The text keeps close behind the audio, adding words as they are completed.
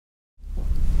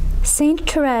Saint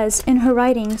Therese, in her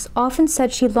writings, often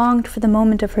said she longed for the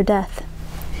moment of her death.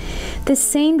 This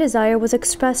same desire was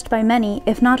expressed by many,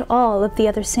 if not all, of the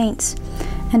other saints.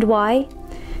 And why?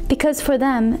 Because for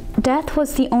them, death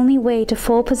was the only way to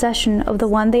full possession of the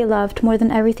one they loved more than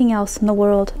everything else in the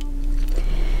world.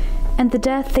 And the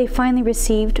death they finally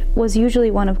received was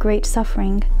usually one of great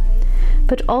suffering,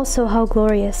 but also how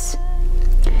glorious.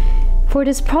 For it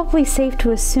is probably safe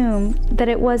to assume that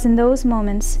it was in those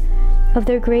moments of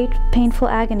their great painful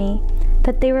agony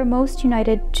that they were most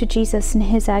united to Jesus in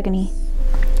his agony.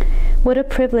 What a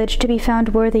privilege to be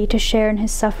found worthy to share in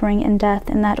his suffering and death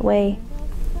in that way.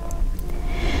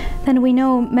 Then we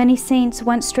know many saints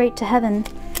went straight to heaven,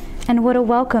 and what a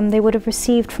welcome they would have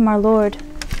received from our Lord.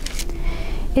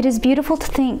 It is beautiful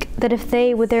to think that if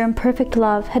they, with their imperfect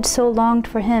love, had so longed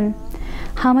for him,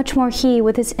 how much more he,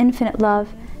 with his infinite love,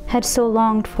 had so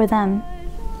longed for them.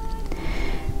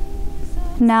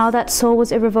 Now that soul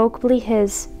was irrevocably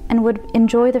his, and would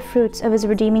enjoy the fruits of his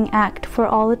redeeming act for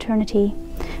all eternity,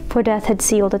 for death had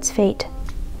sealed its fate.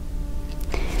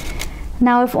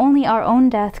 Now if only our own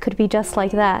death could be just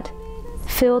like that,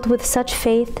 filled with such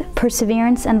faith,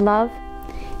 perseverance, and love,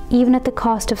 even at the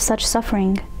cost of such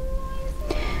suffering.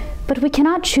 But we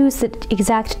cannot choose the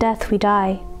exact death we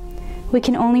die. We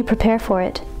can only prepare for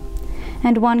it.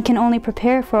 And one can only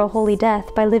prepare for a holy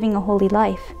death by living a holy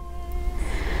life.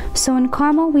 So in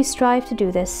Carmel we strive to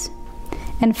do this.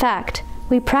 In fact,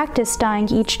 we practice dying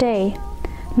each day,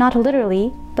 not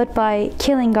literally, but by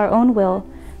killing our own will,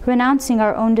 renouncing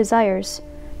our own desires,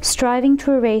 striving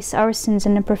to erase our sins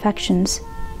and imperfections.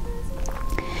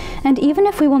 And even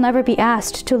if we will never be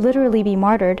asked to literally be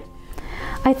martyred,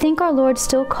 I think our Lord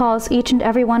still calls each and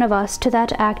every one of us to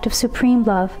that act of supreme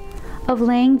love, of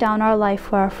laying down our life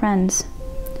for our friends.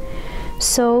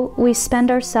 So we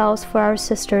spend ourselves for our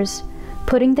sisters,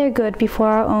 putting their good before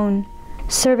our own,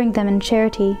 serving them in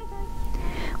charity.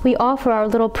 We offer our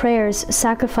little prayers,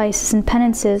 sacrifices, and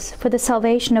penances for the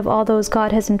salvation of all those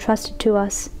God has entrusted to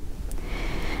us.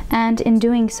 And in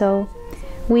doing so,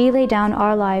 we lay down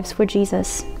our lives for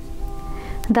Jesus.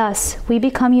 Thus, we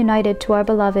become united to our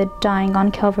beloved dying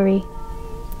on Calvary.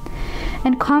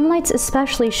 And Carmelites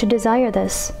especially should desire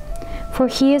this, for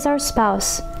he is our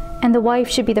spouse, and the wife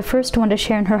should be the first one to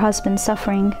share in her husband's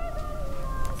suffering.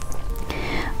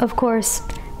 Of course,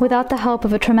 without the help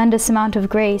of a tremendous amount of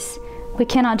grace, we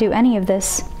cannot do any of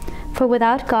this, for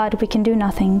without God we can do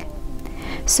nothing.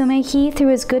 So may he, through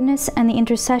his goodness and the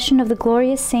intercession of the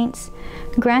glorious saints,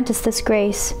 grant us this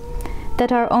grace,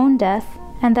 that our own death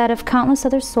and that of countless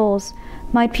other souls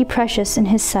might be precious in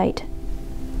his sight.